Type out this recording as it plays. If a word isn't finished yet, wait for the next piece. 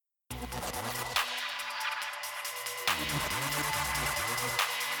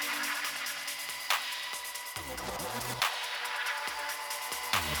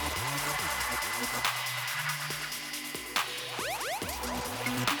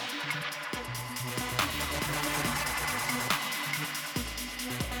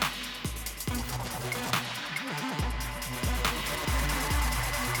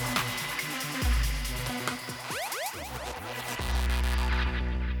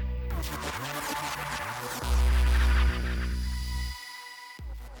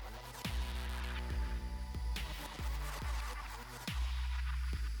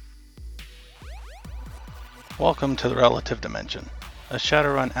Welcome to the Relative Dimension, a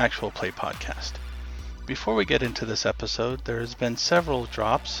Shadowrun actual play podcast. Before we get into this episode, there has been several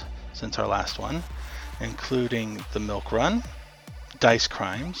drops since our last one, including The Milk Run, Dice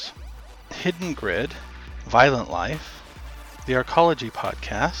Crimes, Hidden Grid, Violent Life, the Arcology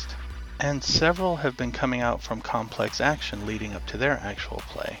podcast, and several have been coming out from Complex Action leading up to their actual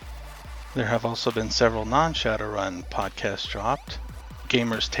play. There have also been several non-Shadowrun podcasts dropped,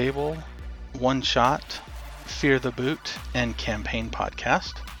 Gamer's Table, One Shot, Fear the Boot, and Campaign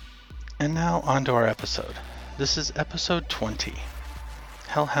Podcast. And now on to our episode. This is episode 20.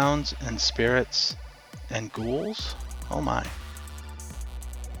 Hellhounds and Spirits and Ghouls? Oh my.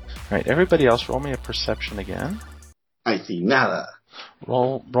 Alright, everybody else roll me a perception again. I see nada.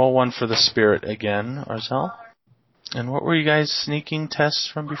 Roll one for the spirit again, Arzel. And what were you guys' sneaking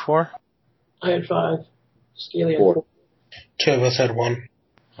tests from before? I had 5. Scaly had 4. 2 of us had 1.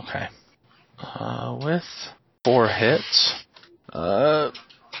 Okay. With 4 hits,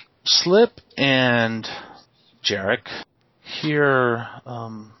 Slip and Jarek hear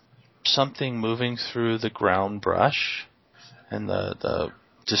something moving through the ground brush and the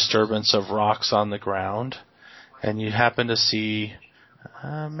disturbance of rocks on the ground, and you happen to see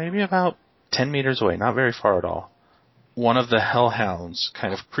maybe about 10 meters away, not very far at all, one of the hellhounds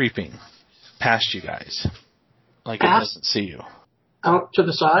kind of creeping past you guys, like it doesn't see you. Out to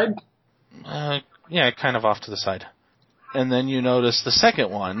the side? Yeah, kind of off to the side. And then you notice the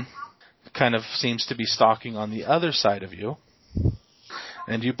second one kind of seems to be stalking on the other side of you.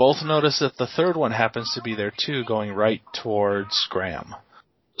 And you both notice that the third one happens to be there too, going right towards Graham.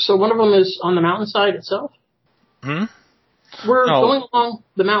 So one of them is on the mountainside itself? We're going along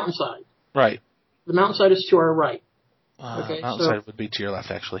the mountainside. Right. The mountainside is to our right. Okay, mountainside would be to your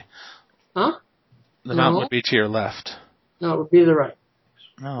left, actually. Huh? The mountain would be to your left. No, it would be to the right.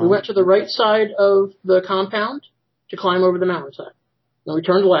 No. We went to the right side of the compound to climb over the mountainside. Then we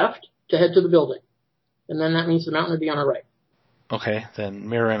turned left to head to the building. And then that means the mountain would be on our right. Okay, then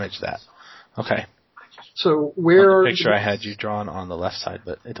mirror image that. Okay. So where... On the picture I had you drawn on the left side,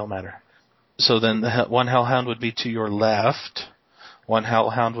 but it don't matter. So then one hellhound would be to your left. One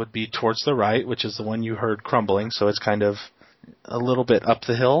hellhound would be towards the right, which is the one you heard crumbling, so it's kind of a little bit up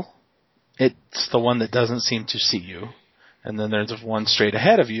the hill. It's the one that doesn't seem to see you. And then there's one straight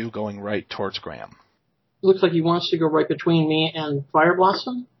ahead of you going right towards Graham. Looks like he wants to go right between me and Fire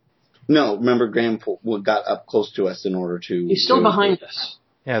Blossom. No, remember Graham got up close to us in order to... He's still behind us.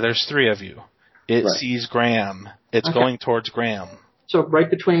 Yeah, there's 3 of you. It sees Graham. It's going towards Graham. So right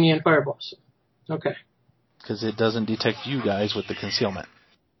between me and Fire Blossom. Okay. Because it doesn't detect you guys with the concealment.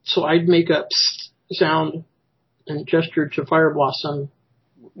 So I'd make a psst sound and gesture to Fire Blossom.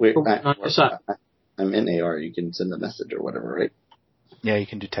 Wait, I'm in AR. You can send a message or whatever, right? Yeah, you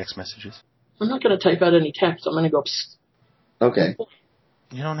can do text messages. I'm not going to type out any text. I'm going to go psst. Okay.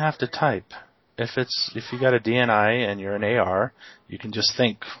 You don't have to type. If you got a DNI and you're an AR, you can just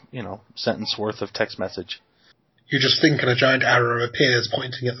think, sentence worth of text message. You just think and a giant arrow appears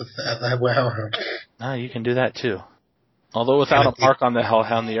pointing at the hellhound. No, you can do that too. Although without a mark on the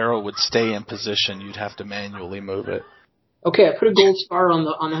hellhound, the arrow would stay in position. You'd have to manually move it. Okay, I put a gold star on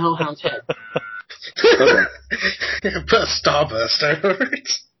the hellhound's head. Put a starburst over it.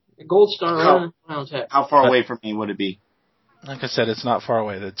 A gold star on the hellhound's head. How far away from me would it be? Like I said, it's not far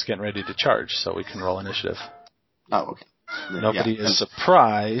away. It's getting ready to charge, so we can roll initiative. Oh, okay. Nobody is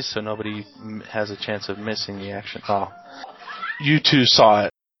surprised, so nobody has a chance of missing the action. Oh, you two saw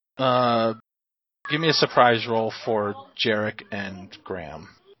it. Give me a surprise roll for Jarek and Graham.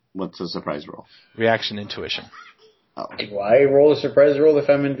 What's a surprise roll? Reaction intuition. Oh. Do I roll a surprise roll if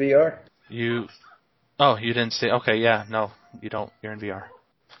I'm in VR? You didn't say. Okay, yeah, no, you don't. You're in VR.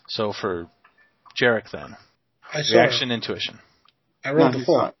 So for Jarek then, reaction intuition. I rolled the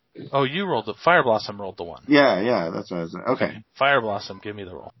 4. Oh, you rolled the Fire Blossom rolled the 1. Yeah, that's what I was saying. Okay. Fire Blossom, give me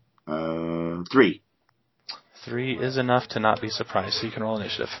the roll. 3. 3 is enough to not be surprised, so you can roll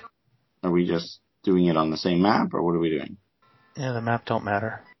initiative. Are we just doing it on the same map, or what are we doing? Yeah, the map don't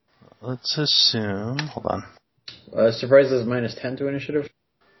matter. Let's assume. Hold on. Surprise is -10 to initiative?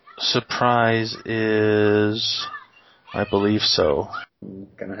 Surprise is... I believe so. I'm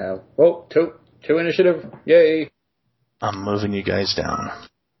gonna have... 2 initiative. Yay! I'm moving you guys down.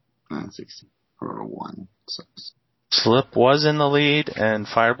 16. Or 1. Sucks. Slip was in the lead, and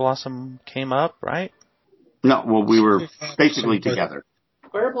Fire Blossom came up, right? No, well, we were basically together.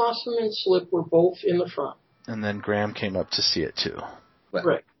 Fire Blossom and Slip were both in the front. And then Graham came up to see it, too.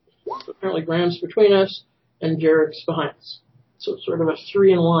 Right. So apparently Graham's between us, and Jarek's behind us. So it's sort of a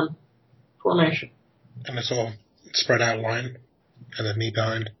 3-in-1 formation. And it's all spread out line, and then me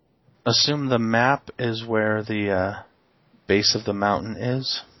behind. Assume the map is where the base of the mountain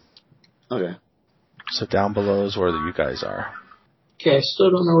is. Okay. So down below is where you guys are. Okay, I still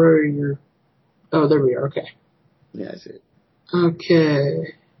don't know where you're... Oh, there we are, okay. Yeah, I see it.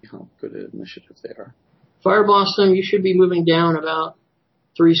 Okay. How good at initiative they are. Fire Blossom, you should be moving down about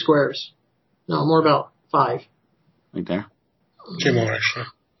 3 squares. No, more about 5. Right there? 2 more, actually.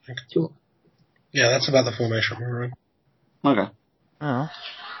 2 more. Yeah, that's about the formation we're in. Okay. Oh, I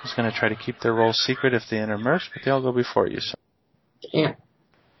was going to try to keep their roles secret if they intermerge, but they all go before you. So. Damn.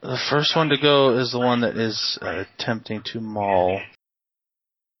 The first one to go is the one that is attempting to maul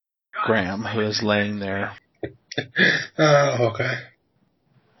Graham, who is laying there. Okay.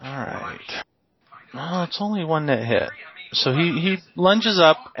 Alright. Well, it's only one that hit. So he lunges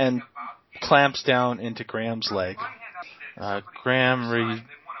up and clamps down into Graham's leg. Graham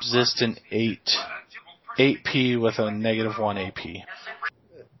resists an 8P with a -1 AP.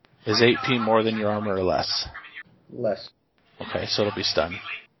 Is 8P more than your armor or less? Less. Okay, so it'll be stunned.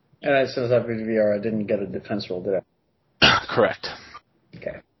 And since I've been VR, I didn't get a defense roll, did I? Correct.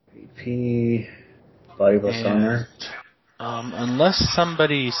 Okay. AP, valuable armor. Unless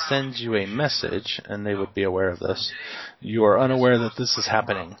somebody sends you a message, and they would be aware of this, you are unaware that this is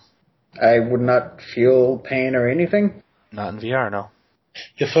happening. I would not feel pain or anything? Not in VR, no.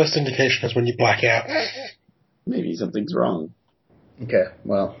 Your first indication is when you black out. Maybe something's wrong. Okay,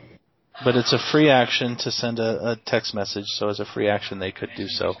 well. But it's a free action to send a text message, so as a free action they could do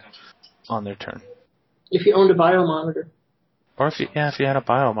so on their turn. If you owned a biomonitor. Or if you had a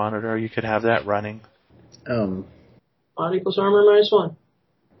biomonitor, you could have that running. Body plus armor -1.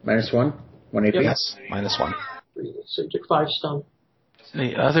 -1? 1 AP? Yes, -1. So you took 5 stun.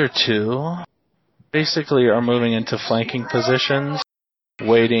 The other 2 basically are moving into flanking positions,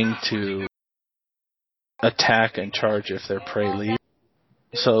 waiting to attack and charge if their prey leaves.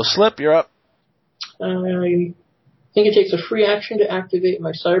 So, Slip, you're up. I think it takes a free action to activate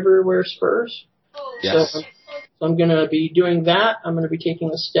my cyberware spurs. Yes. So I'm going to be doing that. I'm going to be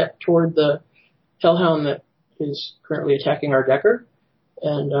taking a step toward the Hellhound that is currently attacking our Decker,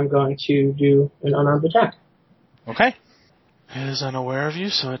 and I'm going to do an unarmed attack. Okay. It is unaware of you,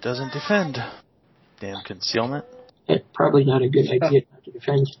 so it doesn't defend. Damn concealment. It's probably not a good idea not to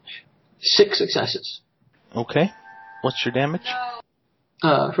defend. 6 successes. Okay. What's your damage?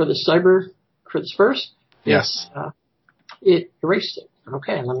 For the spurs? Yes. It erased it.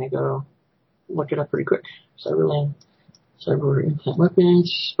 Okay, let me go look it up pretty quick. Cyber implant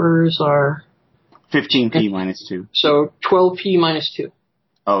weapons. Spurs are 15P -2. So 12P -2.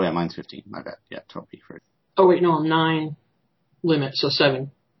 Oh, yeah, mine's 15. My bad. Yeah, 12P first. Oh, wait, no, I'm 9 limit, so 7.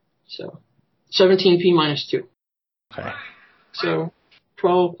 So 17P -2. Okay. So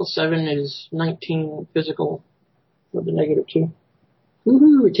 12 plus 7 is 19 physical with a -2.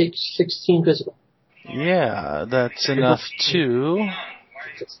 Woohoo, it takes 16 physical. Yeah, that's enough to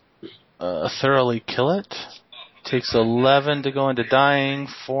thoroughly kill it. Takes 11 to go into dying,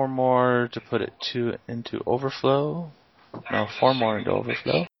 4 more to put it into overflow. No, 4 more into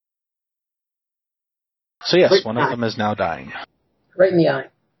overflow. So yes, one of them is now dying. Right in the eye.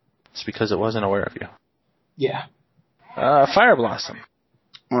 It's because it wasn't aware of you. Yeah. Fire Blossom.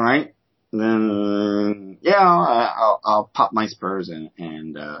 All right. Then, I'll pop my spurs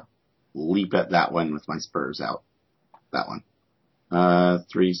and leap at that one with my spurs out. That one.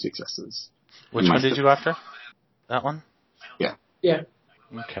 3 successes. Which one did you go after? That one? Yeah. Yeah.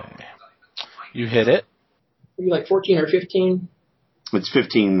 Okay. You hit it. Maybe like 14 or 15. It's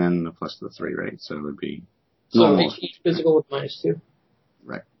 15 then plus the 3, right? So it would be So normal. each physical with -2.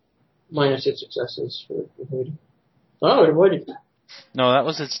 Right. Minus its successes for avoiding. Oh, it avoided. No, that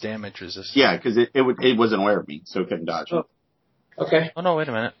was its damage resistance. Yeah, because it wasn't aware of me, so it couldn't dodge. Oh. Okay. Oh no, wait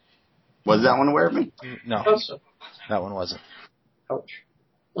a minute. Was that one aware of me? No, Also. that one wasn't. Ouch.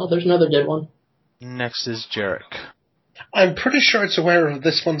 Oh, there's another dead one. Next is Jarek. I'm pretty sure it's aware of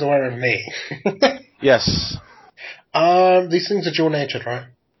this one's aware of me. Yes. These things are dual-natured, right?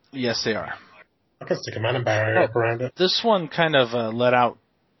 Yes, they are. I can stick a mana barrier up around it. This one kind of let out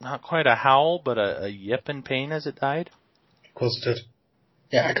not quite a howl, but a yip in pain as it died. Of course it did.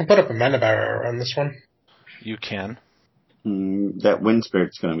 Yeah, I can put up a mana barrier around this one. You can. That wind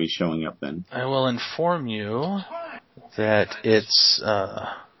spirit's going to be showing up then. I will inform you that its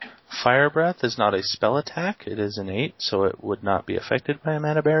fire breath is not a spell attack. It is innate, so it would not be affected by a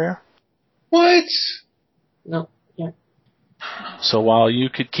mana barrier. What? No. Yeah. So while you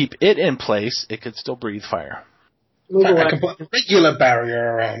could keep it in place, it could still breathe fire. Move away. I can put a regular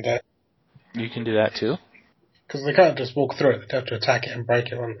barrier around it. You can do that too. Because they can't just walk through it. They have to attack it and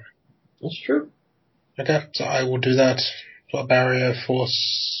break it, won't they? That's true. Okay, so I will do that. Put a barrier,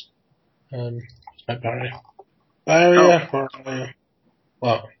 force... what's my barrier? Barrier? Where are you?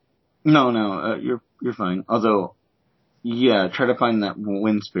 What? No, you're fine. Although, yeah, try to find that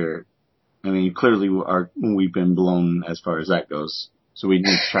wind spirit. I mean, clearly we've been blown as far as that goes, so we need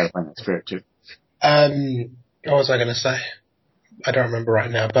to try to find that spirit too. What was I going to say? I don't remember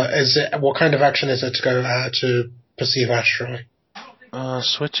right now, but what kind of action is it to go out to perceive astrally?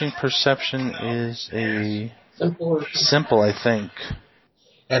 Switching perception is a Simple, I think.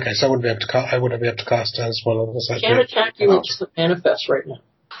 Okay, so I wouldn't be able to cast it as well as I can't attack you until it manifests right now.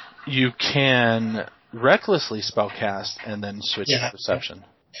 You can recklessly spellcast and then switch to perception.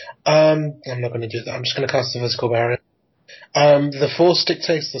 I'm not going to do that. I'm just going to cast the physical barrier. The force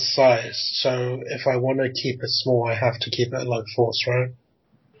dictates the size, so if I want to keep it small, I have to keep it like force,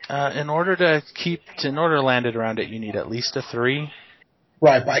 right? In order to land it around it, you need at least a 3.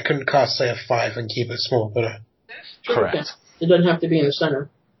 Right, but I couldn't cast, say, a 5 and keep it small, could I? Correct. Okay. It doesn't have to be in the center.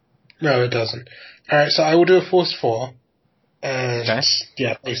 No, it doesn't. Alright, so I will do a force 4. And, okay.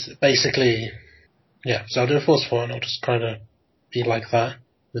 Yeah, basically, yeah, so I'll do a force 4 and I'll just kind of be like that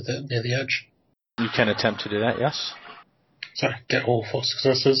with it near the edge. You can attempt to do that, yes. So, get all 4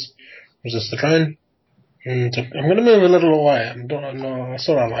 successes, resist the drain, and I'm going to move a little away. I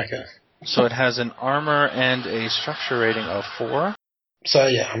still don't like it. So it has an armor and a structure rating of 4. So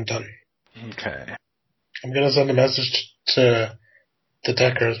yeah, I'm done. Okay. I'm going to send a message to the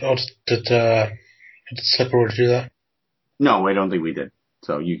Deckers. Oh, did Slipper already do that? No, I don't think we did.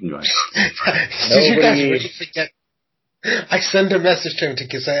 So you can go ahead. Did you guys really forget? I sent a message to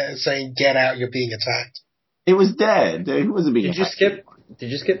him saying, "Get out! You're being attacked." It was dead. It wasn't being attacked. Did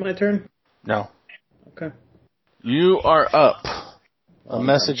you skip my turn? No. Okay. You are up. A Oh,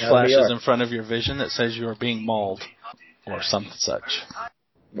 message yeah, flashes in front of your vision that says you are being mauled, or something such.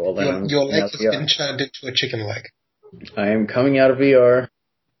 Well, then Your leg has been turned into a chicken leg. I am coming out of VR,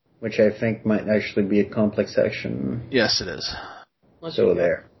 which I think might actually be a complex action. Yes, it is. So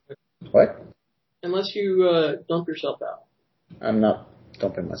there. What? Unless you dump yourself out. I'm not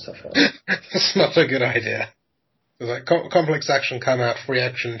dumping myself out. That's not a good idea. It's like complex action, come out, free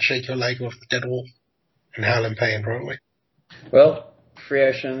action, shake your leg off the dead wolf, and howl in pain, probably. Well, free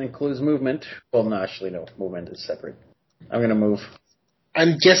action includes movement. Well, no, actually, no. Movement is separate. I'm going to move.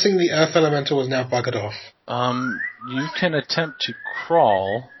 I'm guessing the Earth Elemental is now buggered off. You can attempt to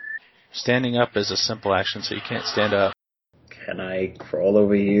crawl. Standing up is a simple action, so you can't stand up. Can I crawl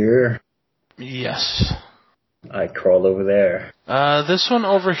over here? Yes. I crawl over there. This one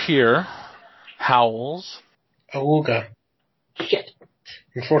over here howls. Awooga. Shit.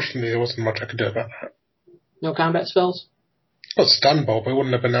 Unfortunately, there wasn't much I could do about that. No combat spells? Well, stun bolt, but it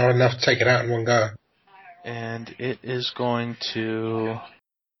wouldn't have been enough to take it out in one go. And it is going to...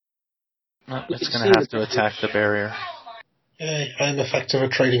 it's going to have to attack the barrier. Yay, I'm effective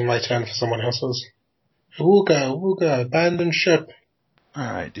at trading my turn for someone else's. Awooga, abandon ship.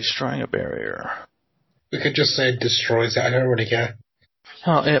 Alright, destroying a barrier. We could just say it destroys it, I don't really care.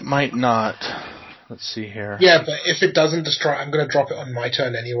 Well, it might not. Let's see here. Yeah, but if it doesn't destroy, I'm going to drop it on my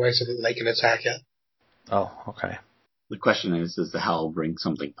turn anyway so that they can attack it. Oh, okay. The question is, does the howl bring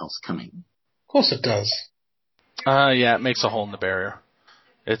something else coming? Of course it does. Yeah, it makes a hole in the barrier.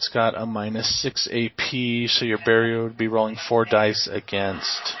 It's got a -6 AP, so your barrier would be rolling 4 dice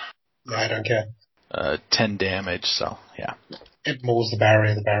against... No, I don't care. 10 damage, so, yeah. It mauls the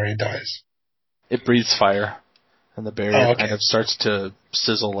barrier dies. It breathes fire, and the barrier okay. kind of starts to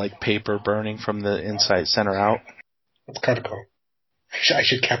sizzle like paper burning from the inside center out. That's kind of cool. I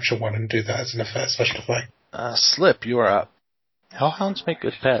should capture one and do that as an special effect. Slip, you are up. Hellhounds make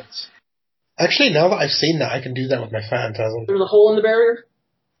good pets. Actually, now that I've seen that, I can do that with my phantasm. There's a hole in the barrier?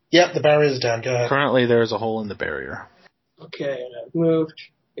 Yep, the barrier's down. Go ahead. Currently, there is a hole in the barrier. Okay, and I've moved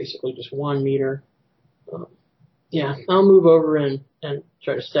basically just 1 meter. Yeah, I'll move over and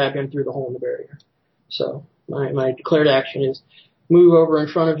try to stab him through the hole in the barrier. So my declared action is move over in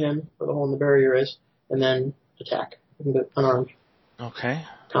front of him where the hole in the barrier is, and then attack. Unarmed. Okay.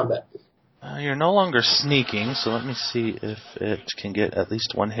 Combat. You're no longer sneaking, so let me see if it can get at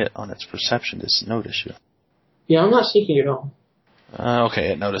least 1 hit on its perception to notice you. Yeah, I'm not sneaking at all.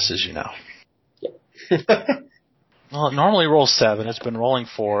 Okay, it notices you now. Yep. Well, it normally rolls 7. It's been rolling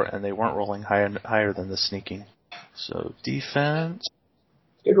 4, and they weren't rolling higher than the sneaking. So, defense.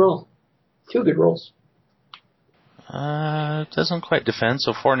 Good roll. 2 good rolls. It doesn't quite defend,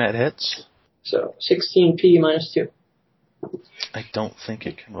 so 4 net hits. So, 16p minus 2. I don't think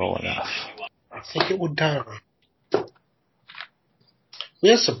it can roll enough. I think it would die. We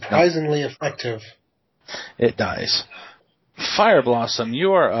are surprisingly effective. It dies. Fire Blossom,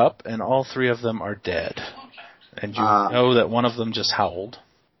 you are up, and all three of them are dead. And you know that one of them just howled.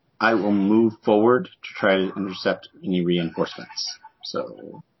 I will move forward to try to intercept any reinforcements.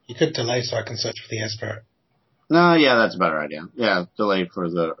 So You could delay so I can search for the air spirit. no, yeah, that's a better idea. Yeah, delay for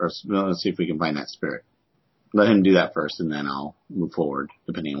let's see if we can find that spirit. Let him do that first, and then I'll move forward,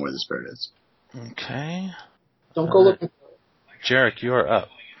 depending on where the spirit is. Okay. Don't go looking for it. Jarek, you are up.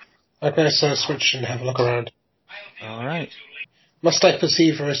 Okay, so switch and have a look around. All right. Must I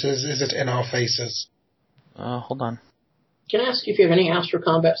perceive versus is it in our faces? Hold on. Can I ask you if you have any astral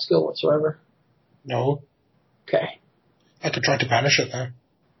combat skill whatsoever? No. Okay. I could try to banish it though.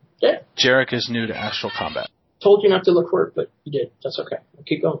 Yeah. Jarek is new to astral combat. Told you not to look for it, but you did. That's okay. We'll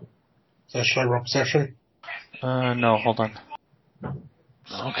keep going. So should I roll perception? No, hold on.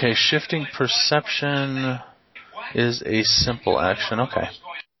 Okay, shifting perception is a simple action. Okay.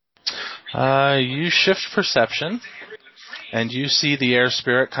 You shift perception, and you see the air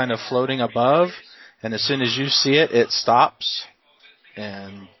spirit kind of floating above, and as soon as you see it, it stops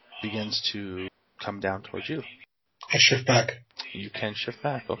and begins to come down towards you. I shift back. You can shift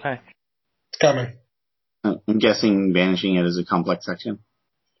back. Okay. It's coming. I'm guessing banishing it is a complex action.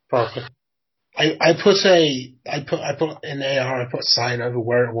 Probably. I put in AR, I put a sign over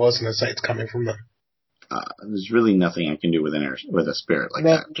where it was and I say it's coming from them. There's really nothing I can do with a spirit like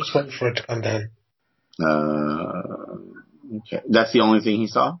No, that. just waiting for it to come down. Okay. That's the only thing he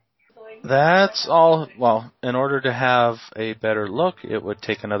saw? That's all. Well, in order to have a better look, it would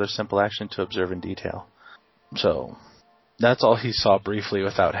take another simple action to observe in detail. So, that's all he saw briefly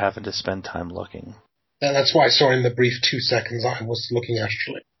without having to spend time looking. And that's why I saw in the brief 2 seconds I was looking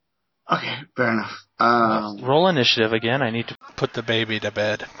astrally. Okay, fair enough. Roll initiative again. I need to put the baby to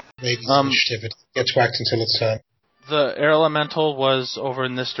bed. Maybe it's initiative. It gets whacked until it's turn. The air elemental was over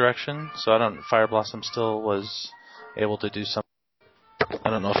in this direction, so Fire Blossom still was able to do something.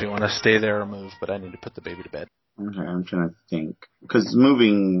 I don't know if you want to stay there or move, but I need to put the baby to bed. Okay, I'm trying to think. Because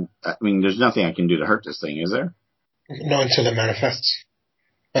moving, I mean, there's nothing I can do to hurt this thing, is there? Not until it manifests.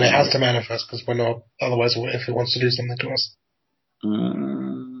 And it has to manifest because we're not, otherwise if it wants to do something to us.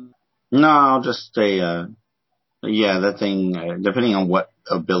 No, I'll just stay, yeah, that thing, depending on what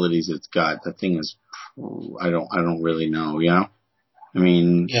abilities it's got, that thing is, I don't really know, you know? I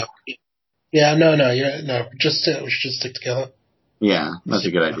mean... Yeah, no, we should just stick together. Yeah, that's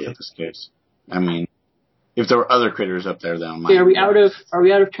a good idea in this case. I mean, if there were other critters up there, then I might... Okay, are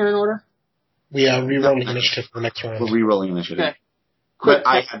we out of turn order? We are re-rolling initiative for the next round. We're re-rolling initiative. Okay. But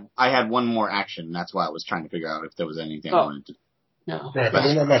I had one more action, that's why I was trying to figure out if there was anything I wanted to... No. Right, but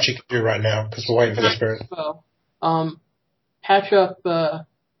there's not much you can do right now because we're waiting for the spirit. Patch up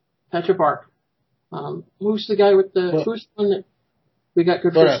Ark. Who's the guy with the? Who's the one that we got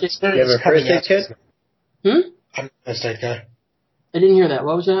good first aid? You have a first aid kit? I'm the first aid guy. I didn't hear that.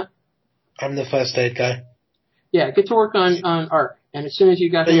 What was that? I'm the first aid guy. Yeah, get to work on Ark, and as soon as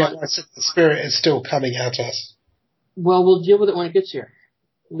you got him on, I said the spirit is still coming at us. Well, we'll deal with it when it gets here.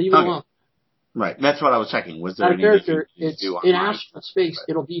 Leave it alone. Right, that's what I was checking. Was there Our any character, it's in astral space,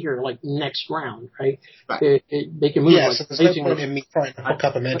 it'll be here like next round, right? Right. They can move. Yeah, so there's no point in me trying to hook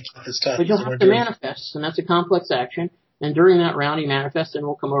up a mannequin this time. But you'll have to manifest, and that's a complex action. And during that round, he manifests, and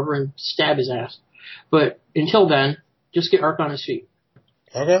we'll come over and stab his ass. But until then, just get Ark on his feet.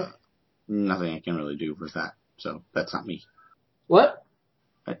 Okay. Nothing I can really do with that, so that's not me. What?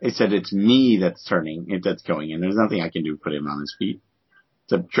 It said it's me that's that's going in. There's nothing I can do to put him on his feet.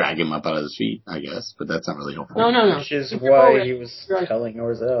 To drag him up out of his feet, I guess, but that's not really helpful. No. Which is why he was telling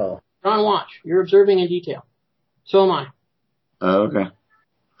Orzel. You're on watch. You're observing in detail. So am I. Okay.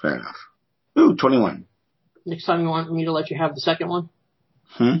 Fair enough. Ooh, 21. Next time you want me to let you have the second one?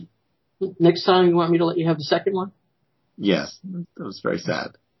 Next time you want me to let you have the second one? Yes. That was very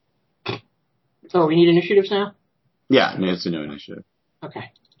sad. So we need initiatives now? Yeah, it's a new initiative.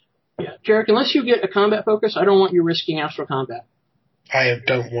 Okay. Yeah. Jarek, unless you get a combat focus, I don't want you risking astral combat. I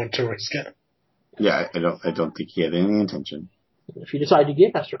don't want to risk it. Yeah, I don't think he had any intention. If you decide to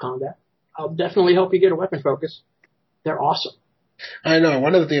get astral combat, I'll definitely help you get a weapon focus. They're awesome. I know.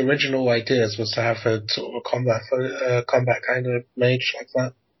 One of the original ideas was to have a sort of combat kind of mage like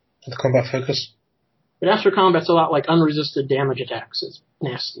that, with combat focus. But astral combat's a lot like unresisted damage attacks. It's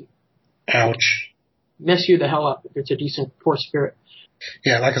nasty. Ouch. Mess you the hell up if it's a decent force spirit.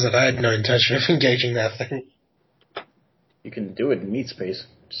 Yeah, like I said, I had no intention of engaging that thing. You can do it in meat space,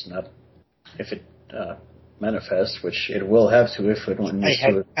 just not if it manifests, which it will have to if it needs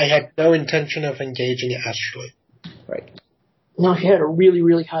to. I had no intention of engaging it astrally. Right. Now, if you had a really,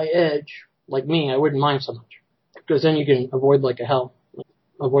 really high edge, like me, I wouldn't mind so much. Because then you can avoid like a hell.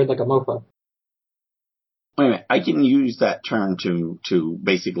 avoid like a mofo. Wait a minute. I can use that turn to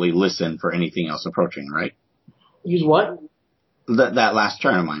basically listen for anything else approaching, right? Use what? That last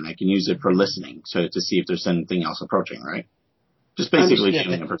turn of mine, I can use it for listening, so to see if there's anything else approaching, right? Just basically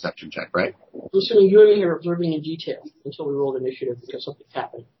doing a perception check, right? I'm assuming you and me are observing in detail until we rolled initiative because something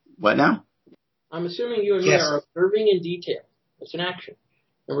happened. What now? I'm assuming you and me are observing in detail. It's an action.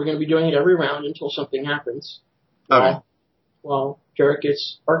 And we're going to be doing it every round until something happens. Okay. While Jarek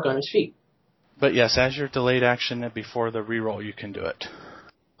gets Arc on his feet. But yes, as your delayed action before the reroll, you can do it.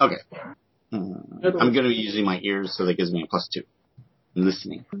 Okay. I'm going to be using my ears, so that gives me a +2.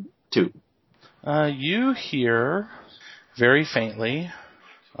 Listening. 2. You hear, very faintly,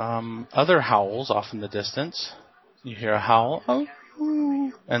 other howls off in the distance. You hear a howl,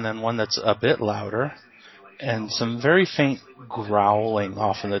 and then one that's a bit louder, and some very faint growling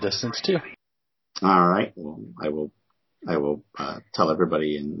off in the distance, too. All right. Well, I will tell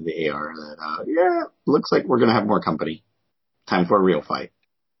everybody in the AR that, looks like we're going to have more company. Time for a real fight.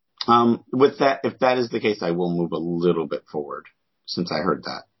 With that, if that is the case, I will move a little bit forward, since I heard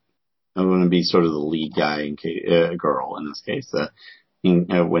that. I'm going to be sort of the lead guy, girl in this case,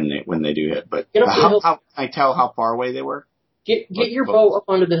 when they do hit. But how can I tell how far away they were? Get your bow up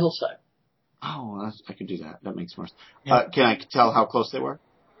onto the hillside. Oh, I could do that. That makes more sense. Yeah. Can I tell how close they were?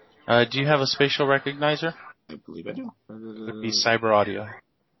 Do you have a spatial recognizer? I believe I do. It would be cyber audio.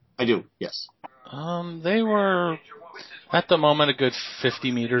 I do, yes. They were, at the moment, a good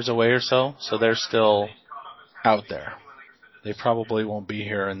 50 meters away or so they're still out there. They probably won't be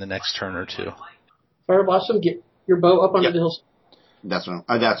here in the next turn or two. Fire Blossom, get your bow up onto the hillside. That's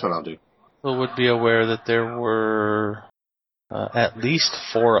what I'll do. People would be aware that there were at least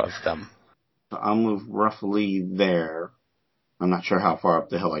 4 of them. So I'll move roughly there. I'm not sure how far up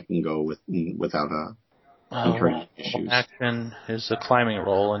the hill I can go without incurring issues. Action is a climbing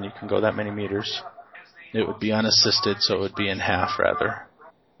roll, and you can go that many meters. It would be unassisted, so it would be in half, rather.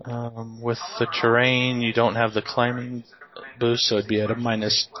 With the terrain, you don't have the climbing boost, so it'd be at a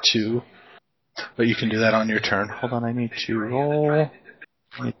 -2. But you can do that on your turn. Hold on, I need to roll.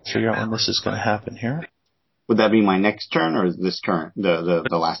 I need to figure out when this is going to happen here. Would that be my next turn, or is this turn, the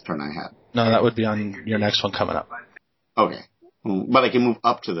last turn I had? No, that would be on your next one coming up. Okay. But I can move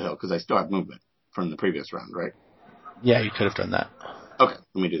up to the hill, because I still have movement from the previous round, right? Yeah, you could have done that. Okay,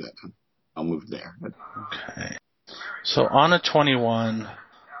 let me do that then. I'll move there. Okay. So on a 21,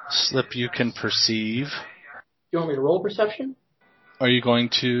 Slip, you can perceive. You want me to roll perception? Are you going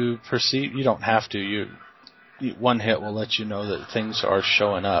to perceive? You don't have to. One hit will let you know that things are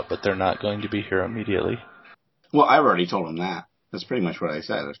showing up, but they're not going to be here immediately. Well, I've already told him that. That's pretty much what I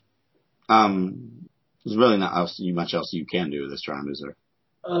said. There's really not much else you can do this round, is there?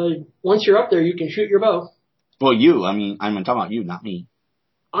 Once you're up there, you can shoot your bow. Well, I'm talking about you, not me.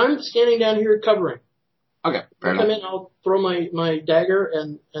 I'm standing down here covering. Okay, fair enough. Come in, I'll throw my dagger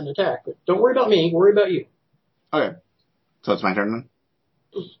and attack. But don't worry about me, worry about you. Okay. So it's my turn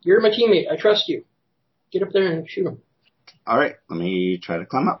then? You're my teammate, I trust you. Get up there and shoot him. Alright, let me try to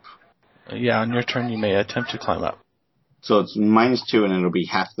climb up. Yeah, on your turn you may attempt to climb up. So it's -2 and it'll be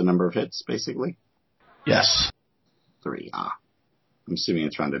half the number of hits, basically? Yes. 3, I'm assuming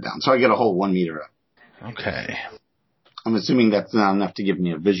it's rounded down. So I get a whole 1 meter up. Okay. I'm assuming that's not enough to give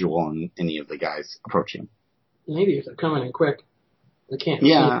me a visual on any of the guys approaching. Maybe if they're coming in quick. They can't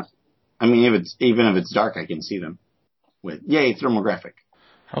see. I mean, even if it's dark, I can see them. Yay, thermographic.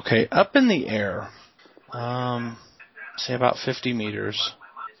 Okay, up in the air, say about 50 meters,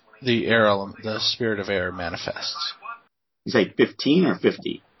 the air element, the spirit of air manifests. You say 15 or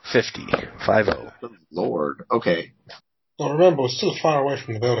 50? 50. 50. Good Lord. Okay. Well, remember, we're still far away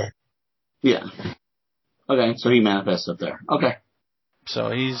from the building. Yeah. Okay, so he manifests up there. Okay.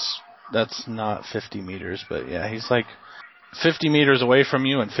 So that's not 50 meters, but yeah, he's like 50 meters away from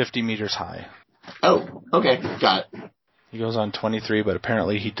you and 50 meters high. Oh, okay. Got it. He goes on 23, but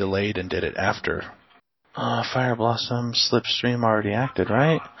apparently he delayed and did it after. Fire Blossom, Slipstream already acted,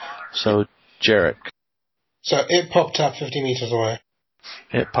 right? So, Jarek. So it popped up 50 meters away.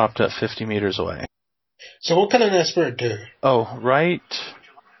 It popped up 50 meters away. So what can an air spirit do? Oh, right.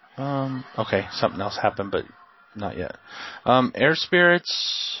 Okay, something else happened, but not yet. Air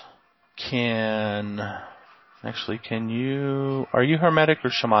spirits can... Actually, are you hermetic or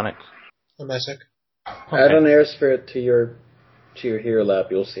shamanic? Hermetic. Okay. Add an air spirit to your hero lab,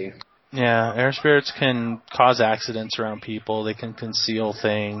 you'll see. Yeah, air spirits can cause accidents around people. They can conceal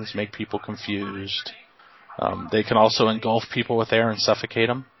things, make people confused. They can also engulf people with air and suffocate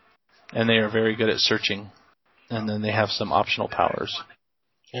them. And they are very good at searching. And then they have some optional powers.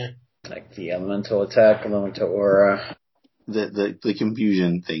 Okay. Like the elemental attack, elemental aura. the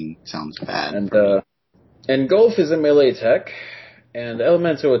confusion thing sounds bad. And Golf is a melee attack, and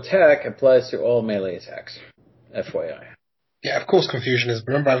Elemental Attack applies to all melee attacks. FYI. Yeah, of course confusion is.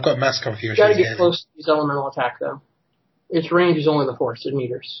 Remember, I've got mass confusion. You gotta get close to his elemental attack, though. Its range is only the forested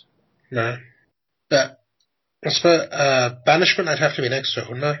meters. No. But, I suppose, banishment, I'd have to be next to it,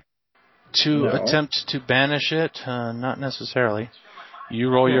 wouldn't I? To attempt to banish it, not necessarily. You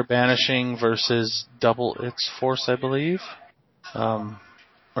roll your banishing versus double its force, I believe.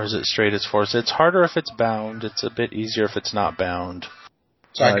 Or is it straight its force? It's harder if it's bound. It's a bit easier if it's not bound.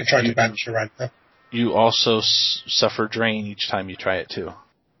 So I could try to banish it right now. You also suffer drain each time you try it, too.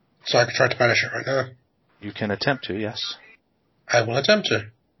 So I could try to banish it right now. You can attempt to, yes. I will attempt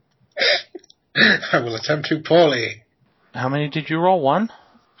to. I will attempt to poorly. How many did you roll? 1?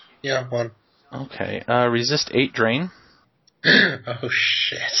 Yeah, 1. Okay. Resist 8 drain. Oh,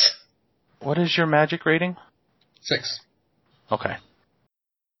 shit. What is your magic rating? 6. Okay.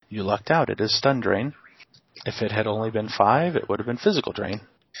 You lucked out. It is stun drain. If it had only been 5, it would have been physical drain.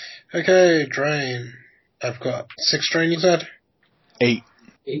 Okay, drain. I've got 6 drain, you said? 8.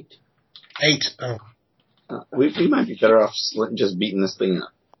 8. 8. Oh. We might be better off just beating this thing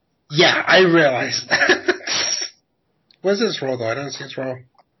up. Yeah, I realized. Where's this roll, though? I don't see its roll.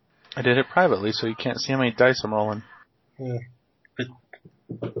 I did it privately, so you can't see how many dice I'm rolling. Yeah.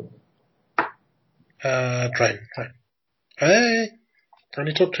 Drain. Hey! Can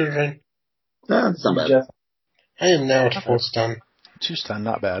you talk to a drain? That's not bad. I am now at 4 stun. 2 stun,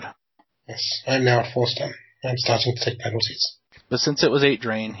 not bad. Yes, I'm now at 4 stun. I'm starting to take penalties. But since it was 8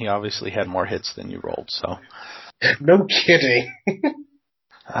 drain, he obviously had more hits than you rolled, so. No kidding.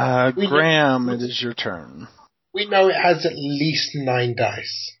 Graham, it is your turn. We know it has at least 9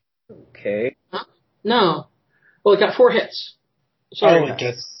 dice. Okay. Huh? No. Well, it got 4 hits. Sorry. Oh, it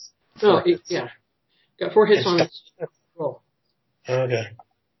gets... No, yeah. Got 4 hits on its roll. Okay.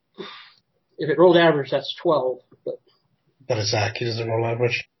 If it rolled average, that's 12. But it's Zach, he doesn't roll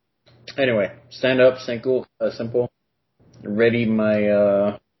average. Anyway, stand up, simple. Ready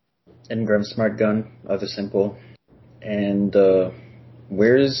my Engram Smart Gun, other simple. And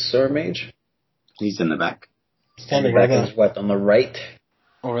where's our mage? He's in the back. Standing back right there. is what, on the right?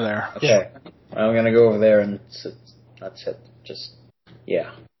 Over there. Okay. Yeah. I'm gonna go over there and that's it.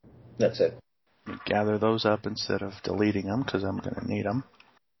 Yeah. That's it. Gather those up instead of deleting them, because I'm going to need them.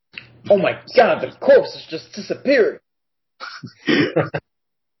 Oh my god, the corpse has just disappeared!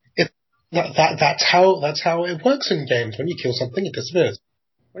 That's how it works in games. When you kill something, it disappears.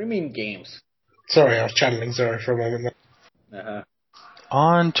 What do you mean games? Sorry, I was channeling Zero for a moment there. Uh-huh.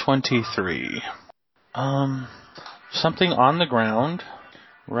 On 23. Something on the ground,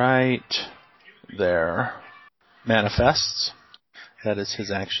 right there, manifests. That is his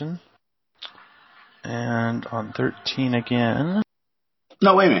action. And on 13 again.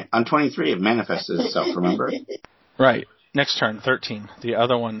 No, wait a minute. On 23, it manifests itself, remember? Right. Next turn, 13. The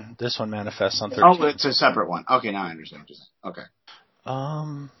other one, this one manifests on 13. Oh, it's a separate one. Okay, now I understand what you're saying.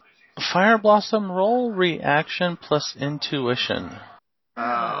 Okay. Fire Blossom, roll reaction plus intuition.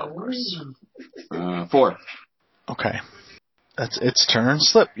 Of course. 4. Okay. That's its turn.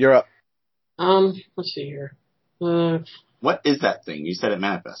 Slip, you're up. Let's see here. What is that thing? You said it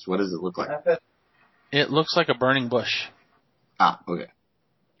manifests. What does it look like? It looks like a burning bush. Ah, okay.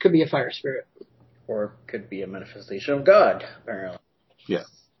 Could be a fire spirit. Or could be a manifestation of God, apparently. Yes.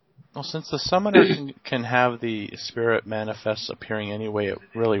 Well, since the summoner can have the spirit manifest appearing any way it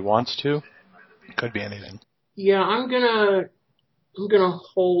really wants to, it could be anything. Yeah, I'm gonna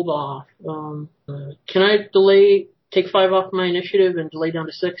hold off. Can I take 5 off my initiative and delay down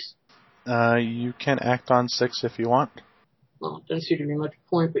to 6? You can act on 6 if you want. Well, it doesn't seem to be much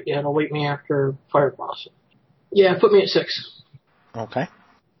point, but yeah, it'll wait me after Fire Blossom. Yeah, put me at 6. Okay.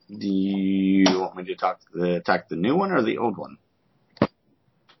 Do you want me to attack the new one or the old one?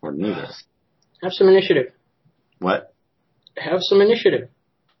 Or neither? Have some initiative. What? Have some initiative.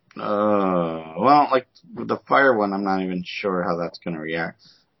 Well, like with the fire one, I'm not even sure how that's going to react.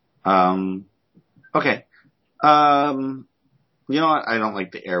 Okay. You know what? I don't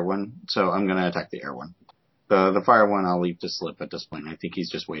like the air one, so I'm going to attack the air one. The fire one, I'll leave to slip at this point. I think he's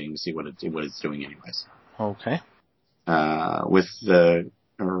just waiting to see what it's doing anyways. Okay. With the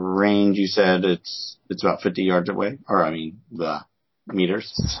range, you said it's about 50 yards away, or I mean the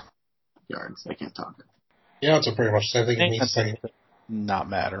meters, yards. I can't talk. Yeah, it's pretty much the same thing. It means saying Not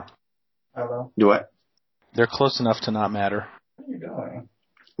matter. Hello. Do what? They're close enough to not matter. What are you doing?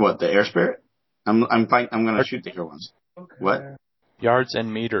 What, the air spirit? I'm fine. I'm gonna shoot the air ones. Okay. What? Yards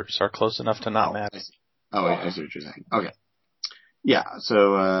and meters are close enough to not matter. I see what you're saying. Okay. Yeah.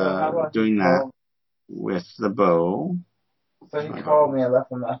 So doing that with the bow. So he called me and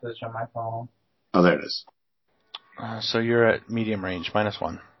left a message on my phone. Oh, there it is. So you're at medium range,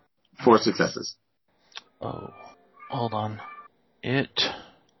 -1. 4 successes. Oh, hold on. It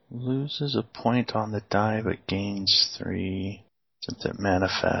loses a point on the die, but gains 3 since it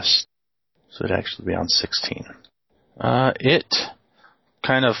manifests. So it'd actually be on 16. It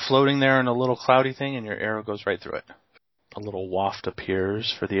kind of floating there in a little cloudy thing, and your arrow goes right through it. A little waft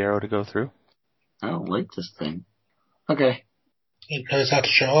appears for the arrow to go through. I don't like this thing. Okay. It knows how to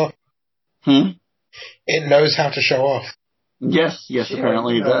show off. It knows how to show off. Yes,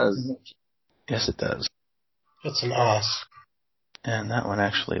 apparently it does. Yes, it does. It's an ass. And that one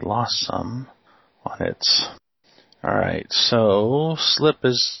actually lost some on its... Alright, so Slip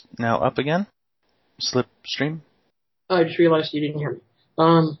is now up again. Slipstream. I just realized you didn't hear me.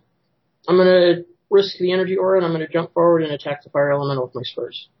 I'm gonna risk the energy aura and I'm gonna jump forward and attack the fire elemental with my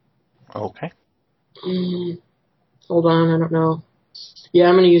spurs. Okay. Hold on, I don't know. Yeah,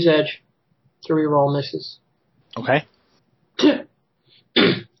 I'm gonna use edge to reroll misses. Okay.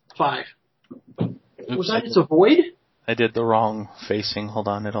 5. Oops, Was that just a void? I did the wrong facing. Hold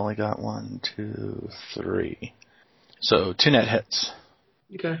on, it only got 1, 2, 3. So 2 net hits.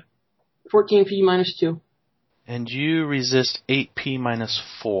 Okay. 14p minus 2. And you resist 8p minus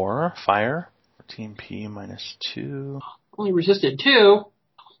 4 fire. 14p minus 2. Only resisted 2.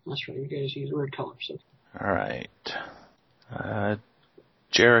 That's right, you guys use weird colors. So. Alright.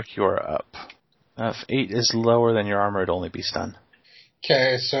 Jarek, you're up. If 8 is lower than your armor, it'd only be stun.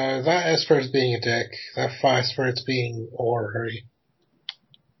 Okay, so that Esper's being a dick. That Fire Spirit's being ornery.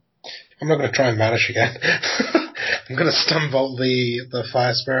 I'm not going to try and vanish again. I'm going to stun bolt the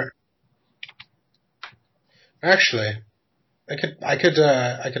Fire Spirit. Actually, I could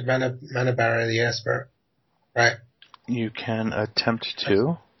mana barrier the Air Spirit, right? You can attempt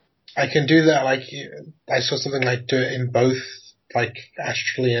to. I can do that. Like I saw something like do it in both, like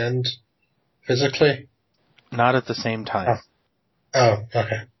astrally and physically. Not at the same time. Oh,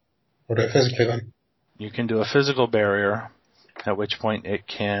 okay. We'll do it physically then. You can do a physical barrier, at which point it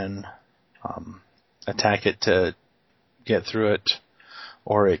can attack it to get through it,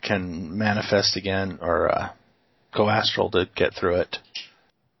 or it can manifest again, or go astral to get through it.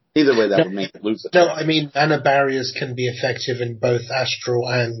 Either way, that would make it lose it. No, I mean, mana barriers can be effective in both astral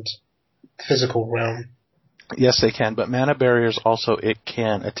and physical realm. Yes, they can, but mana barriers also, it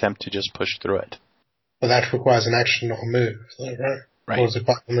can attempt to just push through it. But that requires an action, not a move, right? Right. Or is it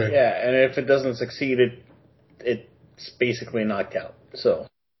part of the move? Yeah, and if it doesn't succeed, it's basically knocked out. So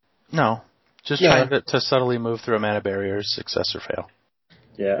No, just trying to subtly move through a mana barrier, success or fail.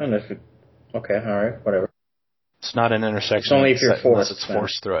 yeah, and if it okay, all right, whatever. It's not an intersection. It's only if you're unless forced. it's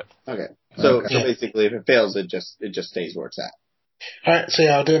forced through it. Okay. So Okay. so basically, if it fails, it just stays where it's at. Alright, so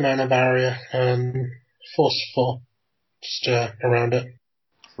yeah, I'll do a mana barrier. Forceful. Just around it.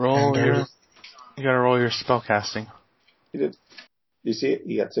 Roll And, your... You gotta roll your spellcasting. You did. You see it?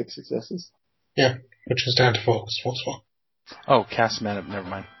 You got 6 successes. Yeah, which is down to 4, because forceful. Oh, cast mana, never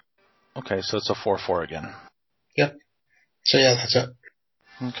mind. Okay, so it's a 4/4 again. Yep. So yeah, that's it.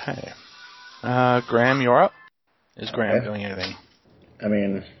 Okay. Graham, you're up. Is Graham Okay. doing anything? I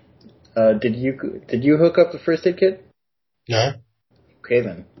mean, did you hook up the first aid kit? No? Okay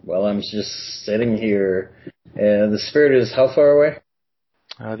then. Well, I'm just sitting here. The spirit is how far away?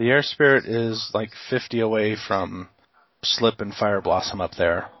 The air spirit is like 50 away from Slip and Fire Blossom up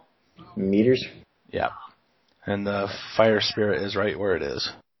there. Meters? Yeah. And the fire spirit is right where it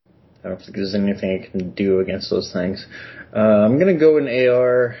is. I don't think there's anything I can do against those things. I'm gonna go in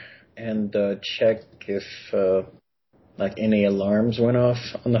AR and check if like any alarms went off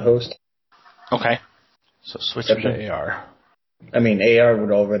on the host. Okay. So switch to AR. I mean, AR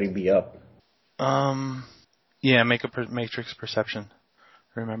would already be up. Yeah, make a matrix perception.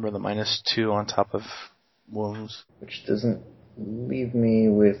 Remember the -2 on top of wounds. Which doesn't leave me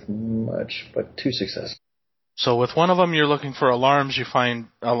with much, but 2 successes. So with one of them, you're looking for alarms. You find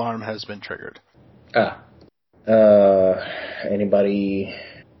alarm has been triggered. Anybody?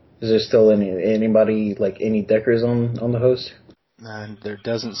 Is there still anybody like any deckers on the host? And there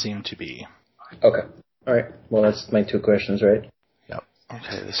doesn't seem to be. Okay. All right. Well, that's my 2 questions, right? Yep.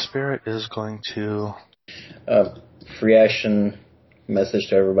 Okay. The spirit is going to. Free action. Message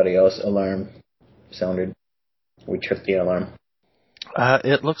to everybody else. Alarm sounded. We tripped the alarm.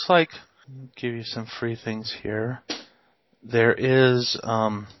 It looks like. Give you some free things here. There is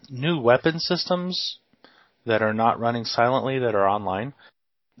new weapon systems that are not running silently that are online.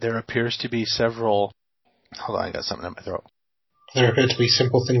 There appears to be several. Hold on, I got something in my throat. There appear to be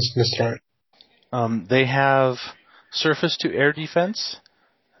simple things in his throat. They have surface to air defense.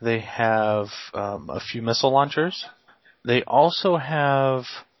 They have a few missile launchers. They also have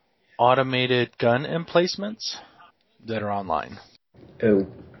automated gun emplacements that are online.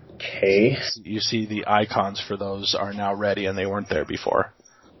 Okay. You see the icons for those are now ready, and they weren't there before.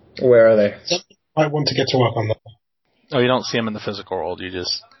 Where are they? I want to get to work on that. Oh, you don't see them in the physical world. You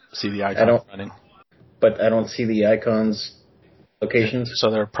just see the icons running. But I don't see the icons locations.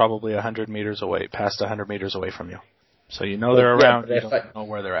 So they're probably 100 meters away, past 100 meters away from you. So you know they're around, you don't know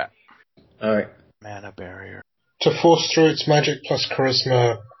where they're at. Alright. Mana barrier. To force through its magic plus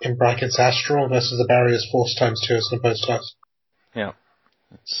charisma in brackets astral versus the barrier's force times 2 as an opposed class. Yeah.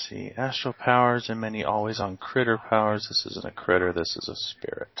 Let's see. Astral powers and many always-on critter powers. This isn't a critter, this is a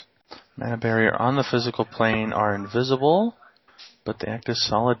spirit. Mana barrier on the physical plane are invisible, but they act as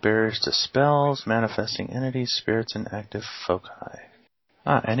solid barriers to spells, manifesting entities, spirits, and active foci.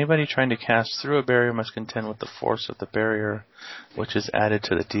 Anybody trying to cast through a barrier must contend with the force of the barrier, which is added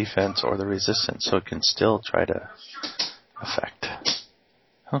to the defense or the resistance, so it can still try to affect.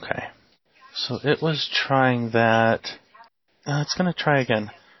 Okay. So it was trying that. It's going to try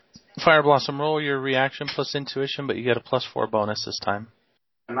again. Fire Blossom, roll your reaction plus intuition, but you get a +4 bonus this time.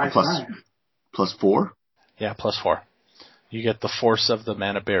 Plus 4? Yeah, +4. You get the force of the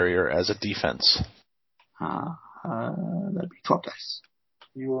mana barrier as a defense. That'd be 12 dice.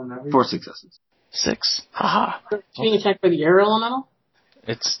 You will never. 4 successes. 6. Haha. Being attacked by the air elemental?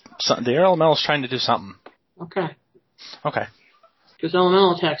 The air elemental is trying to do something. Okay. Okay. Because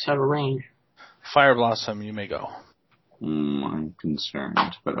elemental attacks have a range. Fire Blossom, you may go. I'm concerned,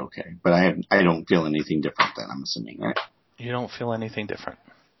 but okay. But I don't feel anything different then, I'm assuming, right? You don't feel anything different.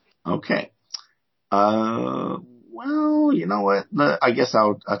 Okay. Well, you know what? I guess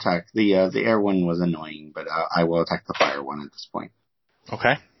I'll attack. The air one was annoying, but I will attack the fire one at this point.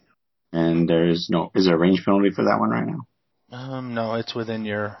 Okay. And is there a range penalty for that one right now? No, it's within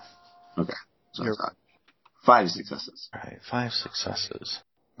your... Okay. So it's 5 successes. Alright, 5 successes.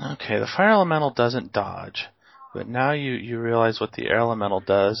 Okay, the fire elemental doesn't dodge, but now you realize what the air elemental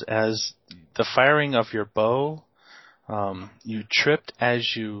does. As the firing of your bow, you tripped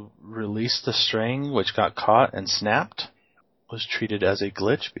as you released the string, which got caught and snapped. Was treated as a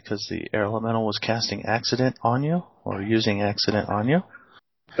glitch because the air elemental was casting accident on you, or using accident on you.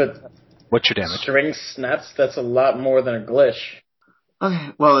 But what's your damage? String snaps, that's a lot more than a glitch.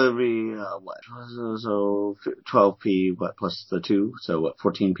 Okay, well, it'll be, what? So 12p, plus the 2, so what,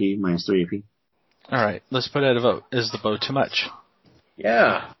 14p minus 3 AP? Alright, let's put out a vote. Is the bow too much?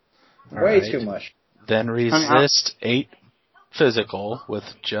 Yeah. Way too much. Then resist 8 physical with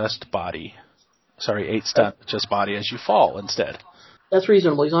just body. Sorry, 8 stun with just body as you fall instead. That's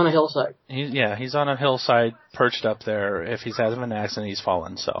reasonable. He's on a hillside. He's on a hillside, perched up there. If he's having an accident, he's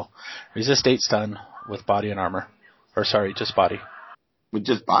fallen. So, resist 8 stun with body and armor. Or sorry, just body. With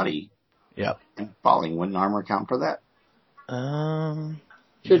just body? Yep. And falling, wouldn't armor count for that?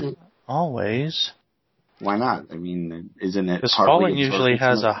 Shouldn't. Always. Why not? I mean, isn't it... Because falling usually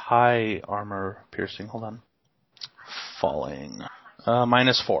has a high armor piercing. Hold on. Falling.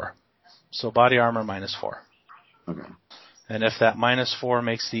 -4. So body armor -4. Okay. And if that -4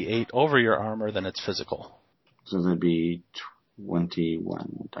 makes the 8 over your armor, then it's physical. So that'd be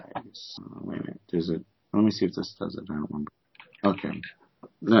 21 dice. Wait a minute. Let me see if this does it. I don't remember. Okay.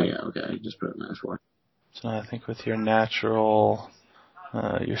 No, yeah, okay. I just put it -4. So I think with your natural,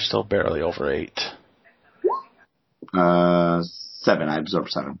 you're still barely over 8. 7. I absorb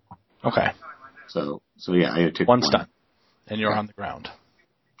 7. Okay. So yeah, I took 1 stun. And you're on the ground.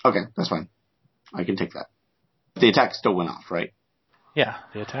 Okay, that's fine. I can take that. The attack still went off, right? Yeah,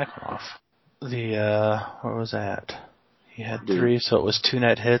 the attack went off. Where was that? He had 3, so it was 2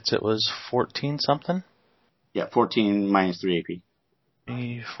 net hits. It was 14 something? Yeah, 14 minus 3 AP.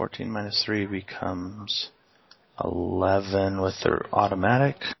 14 minus 3 becomes 11 with the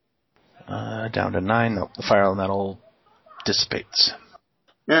automatic. Down to 9. Nope, the fire elemental dissipates.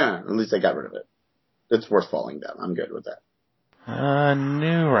 Yeah, at least I got rid of it. It's worth falling down. I'm good with that.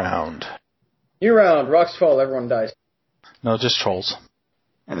 New round. New round. Rocks fall. Everyone dies. No, just trolls.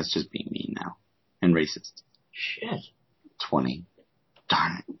 And it's just being mean now. And racist. Shit. 20.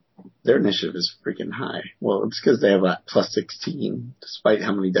 Darn it. Their initiative is freaking high. Well, it's because they have a +16. Despite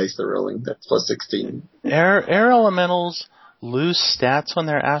how many dice they're rolling, that's +16. Air elementals lose stats when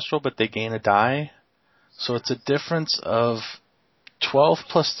they're astral, but they gain a die. So it's a difference of 12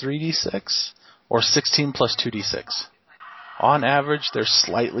 plus 3d6 or 16 plus 2d6. On average, they're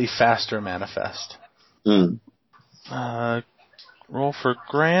slightly faster manifest. Roll for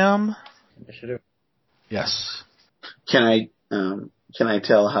Graham. Initiative. Yes. Can I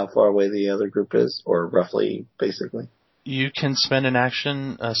tell how far away the other group is, or roughly, basically? You can spend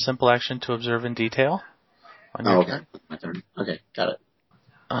a simple action to observe in detail, on your Okay. turn. My turn. Okay, got it.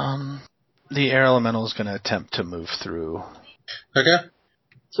 The air elemental is going to attempt to move through. Okay.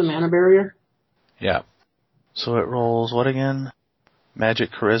 It's a mana barrier. Yeah. So it rolls what again?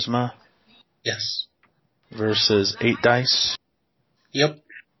 Magic Charisma Yes. versus 8 dice. Yep.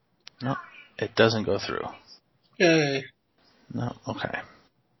 No, it doesn't go through. Yay. No, okay.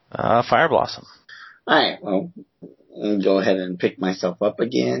 Fire Blossom. Alright, well, I'll go ahead and pick myself up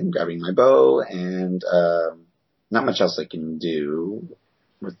again, grabbing my bow, and not much else I can do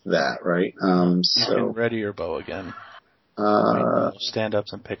with that, right? You can So ready your bow again. Stand up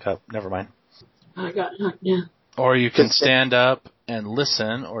and pick up. Never mind. I got yeah. Or you can stand up and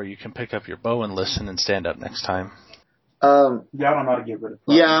listen, or you can pick up your bow and listen and stand up next time. Yeah, I don't know how to get rid of.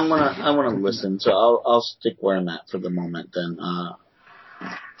 Yeah, I wanna listen, so I'll stick where I'm at for the moment. Then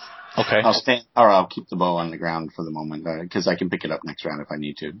Okay. I'll keep the bow on the ground for the moment because I can pick it up next round if I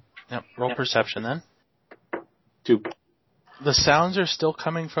need to. Yep. Roll perception then. 2. The sounds are still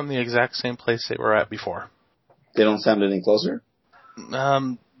coming from the exact same place they were at before. They don't sound any closer.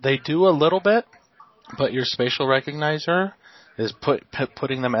 They do a little bit, but your spatial recognizer is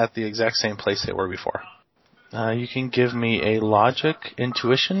putting them at the exact same place they were before. You can give me a logic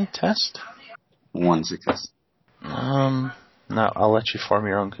intuition test. 1 success. No, I'll let you form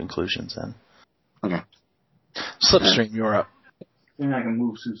your own conclusions then. Okay. Slipstream, you're up. You're not gonna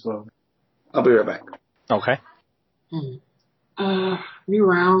move too slow. I'll be right back. Okay. New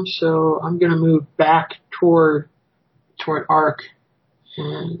round, so I'm gonna move back toward Arc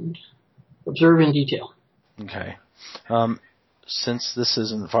and observe in detail. Okay. Since this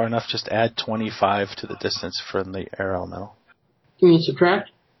isn't far enough, just add 25 to the distance from the air elemental. You mean subtract?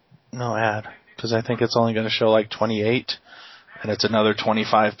 No, add. Because I think it's only going to show like 28, and it's another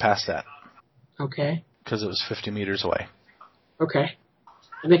 25 past that. Okay. Because it was 50 meters away. Okay.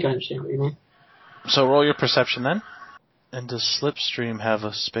 I think I understand what you mean. So roll your perception then. And does Slipstream have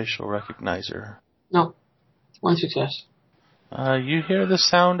a spatial recognizer? No. 1 success. You hear the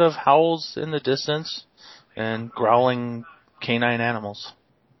sound of howls in the distance and growling canine animals.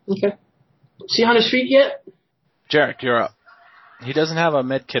 Okay. Is he on his feet yet? Jarek, you're up. He doesn't have a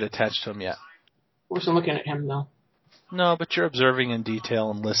med kit attached to him yet. I wasn't looking at him though. No, but you're observing in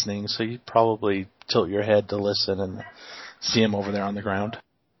detail and listening, so you'd probably tilt your head to listen and see him over there on the ground.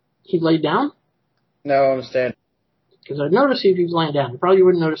 He laid down? No, I'm standing. Because I'd notice if he was laying down. I probably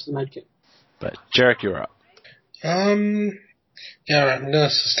wouldn't notice the medkit. But Jarek, you're up. Yeah, right, I'm gonna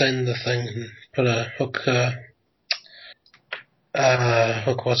sustain the thing and put a hook,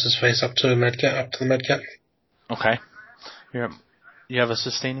 what's his face up to the medkit. Okay. You have a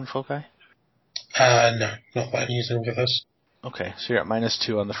sustaining foci? No, not what I'm using for this. Okay, so you're at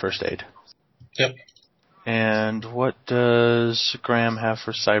 -2 on the first aid. Yep. And what does Graham have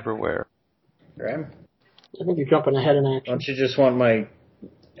for cyberware? Graham? I think you're jumping ahead in action. Don't you just want my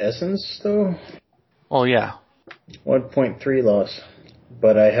essence, though? Oh, yeah. 1.3 loss.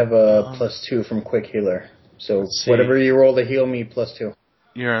 But I have a +2 from Quick Healer. So Let's see. whatever you roll to heal me, +2.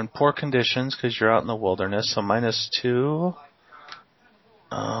 You're in poor conditions because you're out in the wilderness, so -2.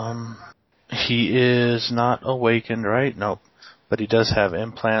 He is not awakened, right? Nope. But he does have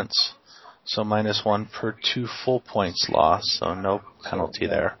implants, so -1 per 2 full points lost, so no penalty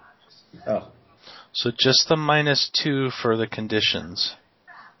there. Oh. So just the -2 for the conditions.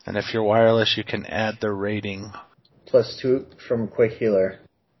 And if you're wireless, you can add the rating. +2 from Quick Healer.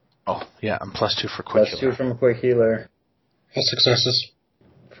 Oh, yeah, and +2 for quick +2 healer. from Quick Healer. 4 successes.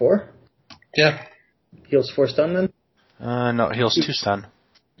 4? Yeah. Heals 4 stun then? No, it heals 2 stun.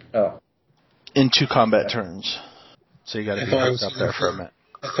 Oh. In 2 combat turns. So you gotta I be thought I hooked was up there for a minute.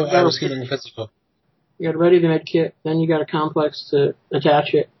 I thought I was healing physical. You got to ready the medkit, then you got a complex to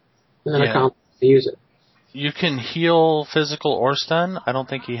attach it, and then Yeah. a complex to use it. You can heal physical or stun. I don't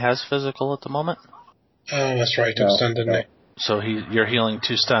think he has physical at the moment. Oh, that's right, he took stun, didn't he? So you're healing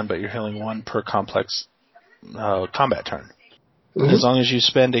 2 stun, but you're healing 1 per complex combat turn. Mm-hmm. As long as you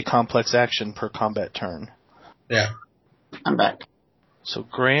spend a complex action per combat turn. Yeah. I'm back. So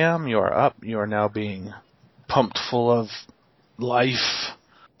Graham, you are up. You are now being pumped full of life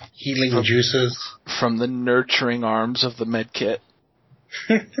Healing juices. from the nurturing arms of the medkit.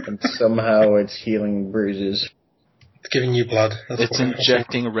 And somehow it's healing bruises. It's giving you blood. That's It's what it is.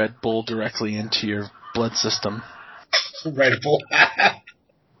 injecting Red Bull directly into your blood system. Red Bull.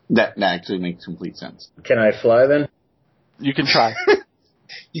 That actually makes complete sense. Can I fly then? You can try.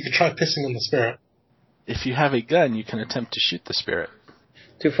 You could try pissing on the spirit. If you have a gun, you can attempt to shoot the spirit.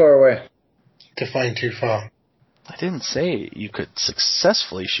 Too far away. Define too far. I didn't say you could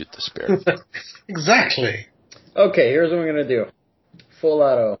successfully shoot the spirit. Exactly. Okay, here's what I'm gonna do. Full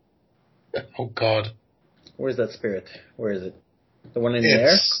auto. Oh God. Where's that spirit? Where is it? The one in the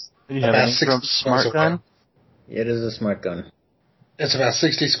air? Do you have about any 60 from squares Smart away. Gun? It is a smart gun. It's about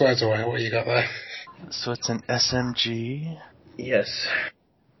 60 squares away. What you got there? So it's an SMG. Yes.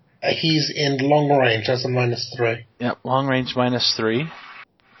 He's in long range. That's a -3. Yep, long range -3.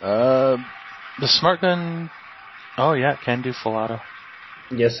 The Smart Gun... Oh, yeah, it can do full auto.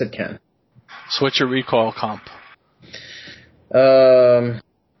 Yes, it can. So what's your recoil comp? Second.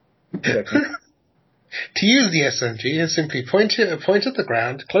 To use the SMG, you simply point at the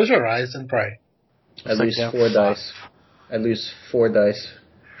ground, close your eyes, and pray. I lose 4 dice. I lose 4 dice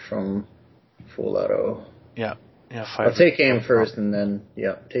from full auto. Yeah, 5. I'll take aim first and then,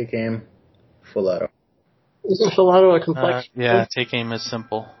 take aim, full auto. Isn't full auto a complex? Yeah, take aim is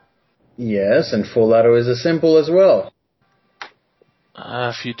simple. Yes, and full auto is as simple as well.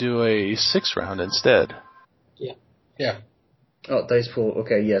 If you do a 6 round instead. Yeah. Oh, dice pool.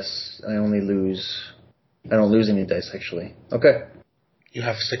 Okay, yes. I don't lose any dice, actually. Okay. You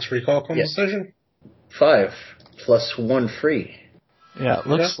have 6 recoil compensation? 5 plus 1 free. Yeah, it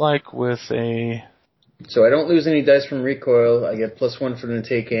looks like with a... So I don't lose any dice from recoil. I get +1 for the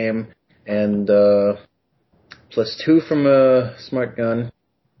take aim, and +2 from a smart gun.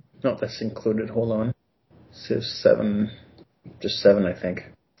 No, that's included. Hold on. So 7. Just 7, I think.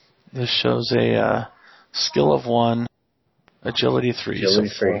 This shows a skill of 1, agility 3, Agility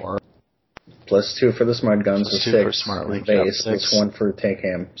so 3. 4. +2 for the smart gun, so +2 6 for smart for link, base, yep, 6. +1 for take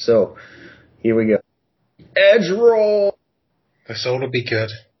aim. So, here we go. Edge roll! This ought to be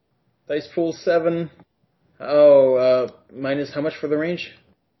good. Dice pool 7. Oh, minus how much for the range?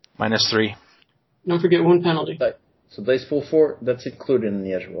 -3. Don't forget 1 penalty. So dice pool 4, that's included in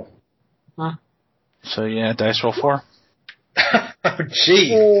the edge roll. Huh? So yeah, dice roll 4. Oh, gee.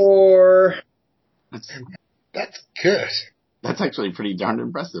 4. That's good. That's actually pretty darn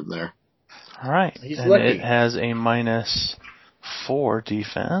impressive there. All right, He's and lucky. it has a -4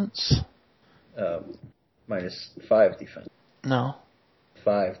 defense. -5 defense. No.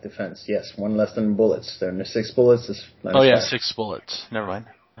 5 defense, yes. 1 less than bullets. There are 6 bullets. Is Oh yeah, -5. 6 bullets. Never mind.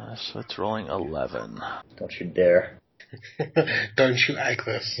 So it's rolling 11. Don't you dare. Don't you egg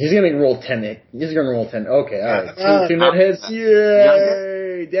this. He's gonna roll 10. He's gonna roll 10. Okay, alright. Two net hits. Yeah.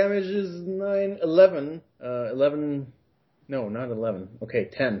 Yay! Damage is 9, 11. 11. No, not 11. Okay,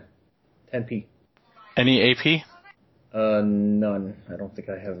 10. 10p. Any AP? None. I don't think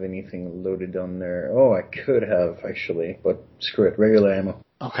I have anything loaded on there. Oh, I could have, actually. But screw it. Regular ammo.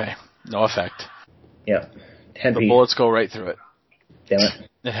 Okay, no effect. Yeah. 10p. The bullets go right through it. Damn it.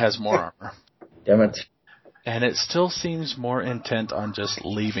 It has more armor. Damn it. And it still seems more intent on just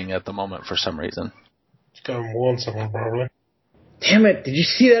leaving at the moment for some reason. Let's go and warn someone, probably. Damn it. Did you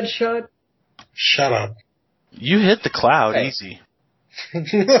see that shot? Shut up. You hit the cloud Hey. easy.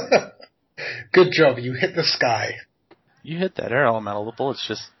 Good job. You hit the sky. You hit that air elemental. The bullet's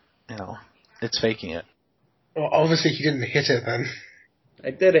just, it's faking it. Well, obviously, he didn't hit it then. I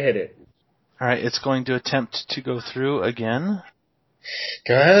did hit it. All right, it's going to attempt to go through again.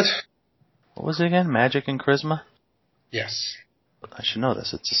 Go ahead. What was it again? Magic and charisma? Yes. I should know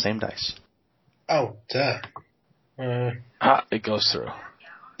this. It's the same dice. Oh, duh. It goes through.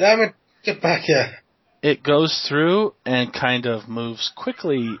 Damn it. Get back here. It goes through and kind of moves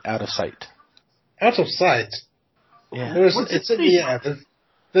quickly out of sight. Out of sight. Yeah. There's no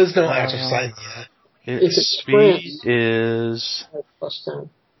out of sight yet. If Its it speed sprints- is +10.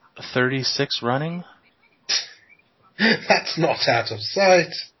 36 running. That's not out of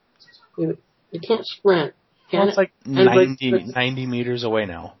sight. It can't sprint. Well, Can it's it? like And break- 90 meters away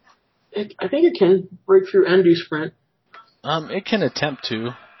now. I think it can break through and do sprint. It can attempt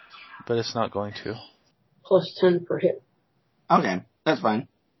to, but it's not going to. +10 per hit. Okay, that's fine.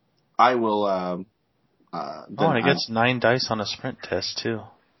 I will, And it gets 9 dice on a sprint test, too.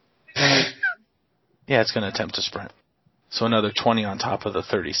 Yeah, it's going to attempt to sprint. So another 20 on top of the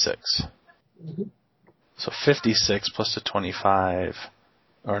 36. Mm-hmm. So 56 plus the 25,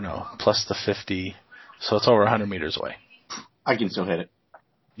 plus the 50. So it's over 100 meters away. I can still hit it.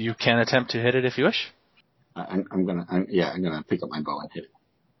 You can attempt to hit it if you wish. I'm gonna pick up my bow and hit it.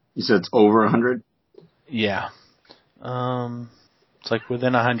 You said it's over 100? Yeah. It's like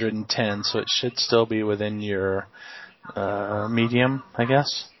within 110, so it should still be within your medium, I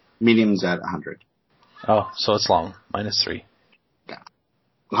guess. Medium's at 100. Oh, so it's long. -3. Yeah.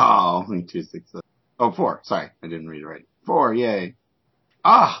 Oh, only 2 6. Oh, 4. Sorry, I didn't read it right. 4, yay.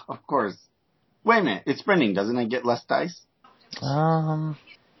 Ah, of course. Wait a minute, it's sprinting. Doesn't it get less dice? Oh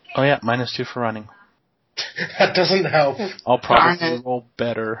yeah, -2 for running. That doesn't help. I'll probably Darn it. roll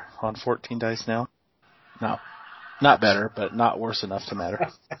better on 14 dice now. No. Not better, but not worse enough to matter.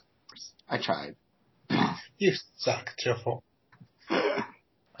 I tried. You suck. It's your fault.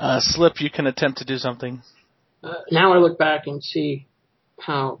 Slip, you can attempt to do something. Now I look back and see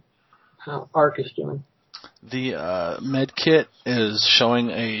how Ark is doing. The med kit is showing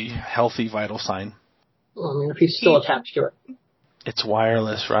a healthy vital sign. Well, I mean, if he's still attached to it. It's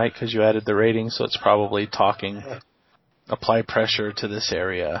wireless, right? Because you added the rating, so it's probably talking. Apply pressure to this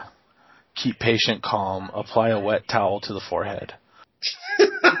area. Keep patient calm. Apply a wet towel to the forehead.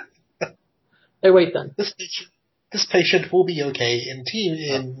 Hey, wait then. This patient will be okay in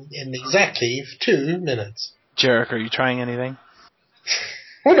exactly 2 minutes. Jarek, are you trying anything?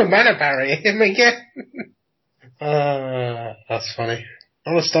 What a mana parry him again. That's funny.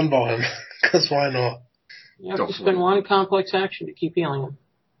 I'm gonna stun ball him, because why not? You have to spend one complex action to keep healing him.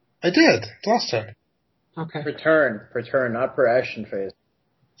 I did, last turn. Okay. Per turn, not per action phase.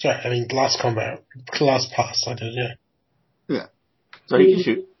 Sorry, I mean last combat. Last pass, I did, yeah. Yeah. So you can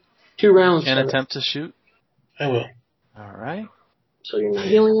shoot. 2 rounds. An attempt to shoot? I will. Alright. So you're not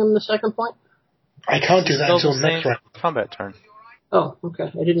healing him the second point? I can't do that Still until the next same round. combat turn. Oh, okay.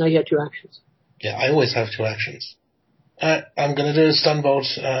 I didn't know you had 2 actions. Yeah, I always have 2 actions. I'm gonna do a stun bolt,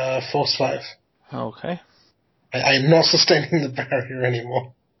 force 5. Okay. I am not sustaining the barrier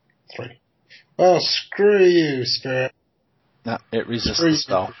anymore. 3. Well, screw you, Spirit. No, it resists the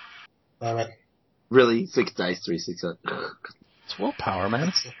spell. Damn it. Really? 6 dice, 3 6 up. It's willpower,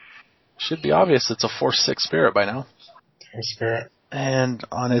 man. Should be obvious it's a Force 6 spirit by now. Damn Spirit. And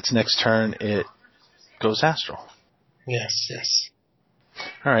on its next turn, it goes astral. Yes.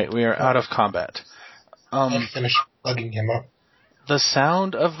 Alright, we are out of combat. I finished plugging him up. The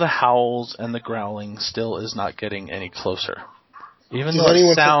sound of the howls and the growling still is not getting any closer. Even though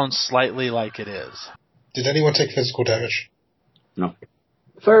it sounds slightly like it is. Did anyone take physical damage? No.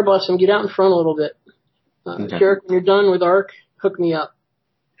 Fire Blossom, get out in front a little bit. Okay. Jarek, when you're done with Ark, hook me up.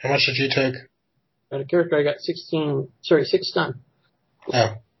 How much did you take? At a character, I got 6 stun.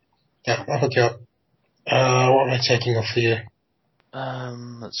 Oh. Yeah, I'll hook you up. What am I taking off for you?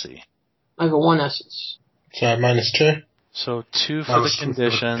 Let's see. I have a 1 essence. So -2? So 2 for the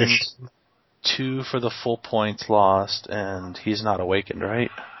conditions, 2 for the full points lost, and he's not awakened,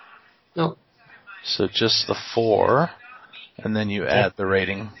 right? No. So just the 4, and then you add the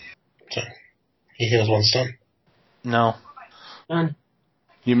rating. So, he heals 1 stun. No. Done.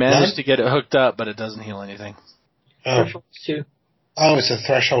 You managed to get it hooked up, but it doesn't heal anything. Oh. Threshold's 2. Oh, it's a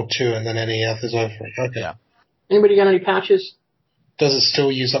threshold 2 and then any others over it. Okay. Yeah. Anybody got any patches? Does it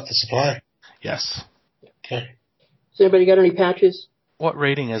still use up the supply? Yes. Okay. Has anybody got any patches? What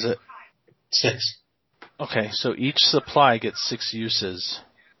rating is it? 6. Okay, so each supply gets 6 uses.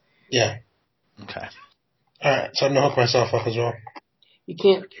 Yeah. Okay. Alright, so I'm gonna hook myself up as well. You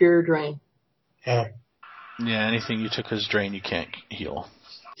can't cure drain. Oh. Yeah, anything you took as drain, you can't heal.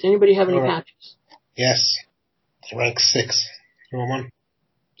 Does anybody have any All right. patches? Yes. Rank 6. You want one?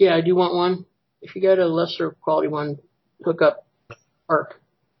 Yeah, I do want one. If you got a lesser quality one, hook up Arc.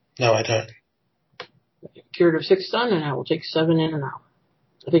 No, I don't. Curative 6 stun, and I will take 7 in an hour.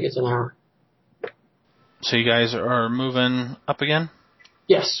 I think it's an hour. So you guys are moving up again?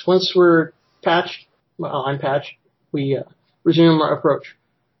 Yes, once we're patched, well, I'm patched, we resume our approach.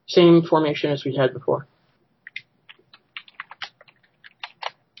 Same formation as we had before.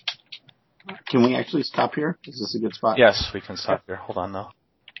 Can we actually stop here? Is this a good spot? Yes, we can stop here. Hold on, though.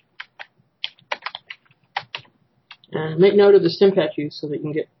 And make note of the stim patches so that you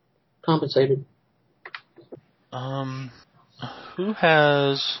can get compensated. Who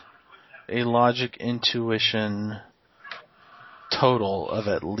has a logic intuition total of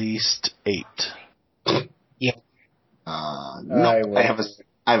at least 8? Yeah. No, I have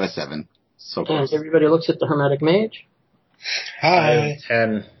a 7. So And close. everybody looks at the Hermetic Mage. Hi.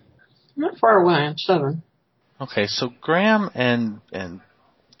 10. I'm not far away, I'm 7. Okay, so Graham and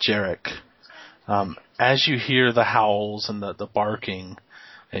Jarek, as you hear the howls and the barking,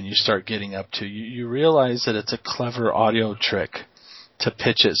 and you start getting up to, you realize that it's a clever audio trick to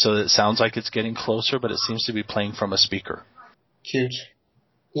pitch it so that it sounds like it's getting closer, but it seems to be playing from a speaker. Cute.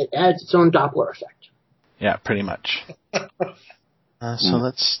 It adds its own Doppler effect. Yeah, pretty much. So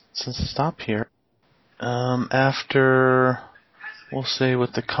let's stop here. After, we'll say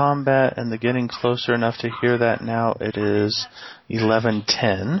with the combat and the getting closer enough to hear that now, it is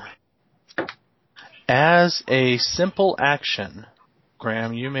 11:10. As a simple action,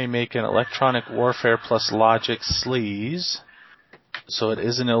 Graham, you may make an electronic warfare plus logic sleaze, so it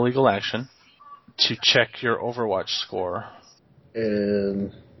is an illegal action, to check your Overwatch score.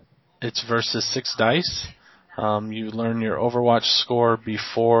 It's versus 6 dice. You learn your Overwatch score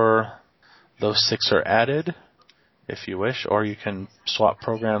before those 6 are added, if you wish, or you can swap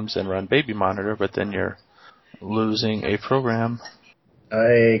programs and run Baby Monitor, but then your Losing a program.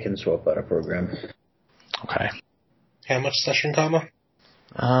 I can swap out a program. Okay. How much session karma?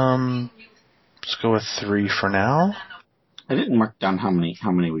 Let's go with 3 for now. I didn't mark down how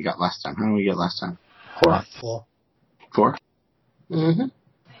many we got last time. How many we get last time? 4. 4?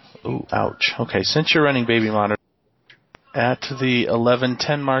 Mm-hmm. Ooh, ouch. Okay, since you're running baby monitor, at the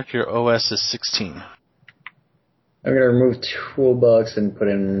 11:10 mark, your OS is 16. I'm gonna remove toolbox and put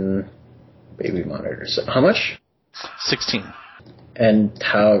in baby monitor. So how much? 16. And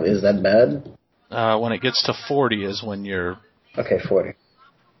how is that bad? When it gets to 40 is when you're Okay, 40.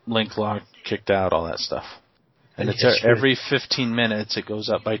 link locked, kicked out, all that stuff. And it's Yes, every 15 minutes it goes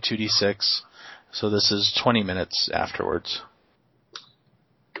up by 2d6. So this is 20 minutes afterwards.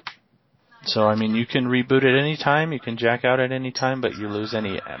 So, I mean, you can reboot at any time, you can jack out at any time, but you lose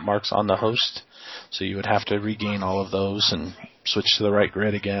any marks on the host. So you would have to regain all of those and switch to the right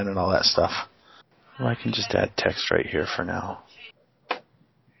grid again and all that stuff. Well, I can just add text right here for now.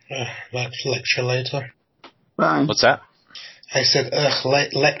 Lecture later. Bye. What's that? I said,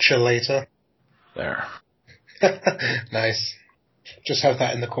 lecture later. There. Nice. Just have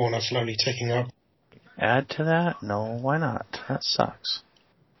that in the corner slowly ticking up. Add to that? No, why not? That sucks.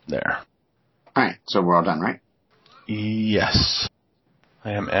 There. Alright, so we're all done, right? Yes.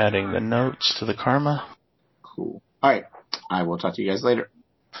 I am adding the notes to the karma. Cool. Alright, I will talk to you guys later.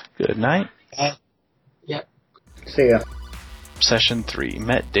 Good night. Yep. See ya. Session 3.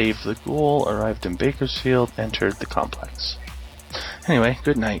 Met Dave the Ghoul, arrived in Bakersfield, entered the complex. Anyway,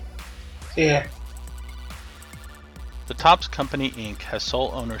 good night. Yeah. The Topps Company Inc. has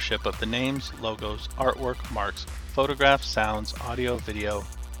sole ownership of the names, logos, artwork, marks, photographs, sounds, audio, video,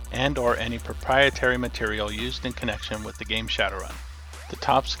 and or any proprietary material used in connection with the game Shadowrun. The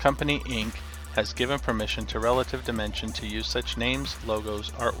Topps Company Inc. has given permission to Relative Dimension to use such names,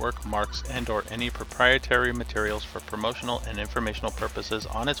 logos, artwork, marks, and or any proprietary materials for promotional and informational purposes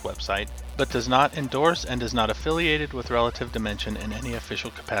on its website, but does not endorse and is not affiliated with Relative Dimension in any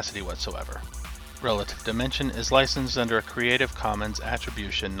official capacity whatsoever. Relative Dimension is licensed under a Creative Commons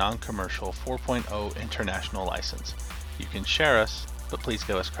Attribution Non-Commercial 4.0 International License. You can share us, but please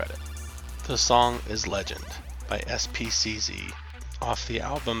give us credit. The song is Legend by SPCZ off the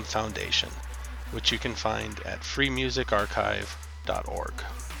album Foundation, which you can find at freemusicarchive.org.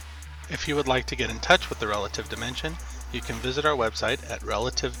 If you would like to get in touch with the Relative Dimension, you can visit our website at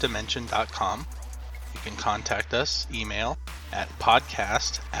relativedimension.com. You can contact us, email, at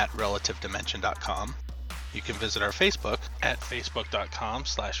podcast@relativedimension.com. You can visit our Facebook at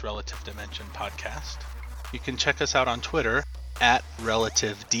facebook.com/relativedimensionpodcast. You can check us out on Twitter at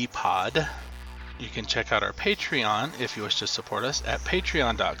RelativeDpod. You can check out our Patreon if you wish to support us at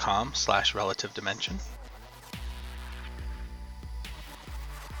patreon.com/relativedimension.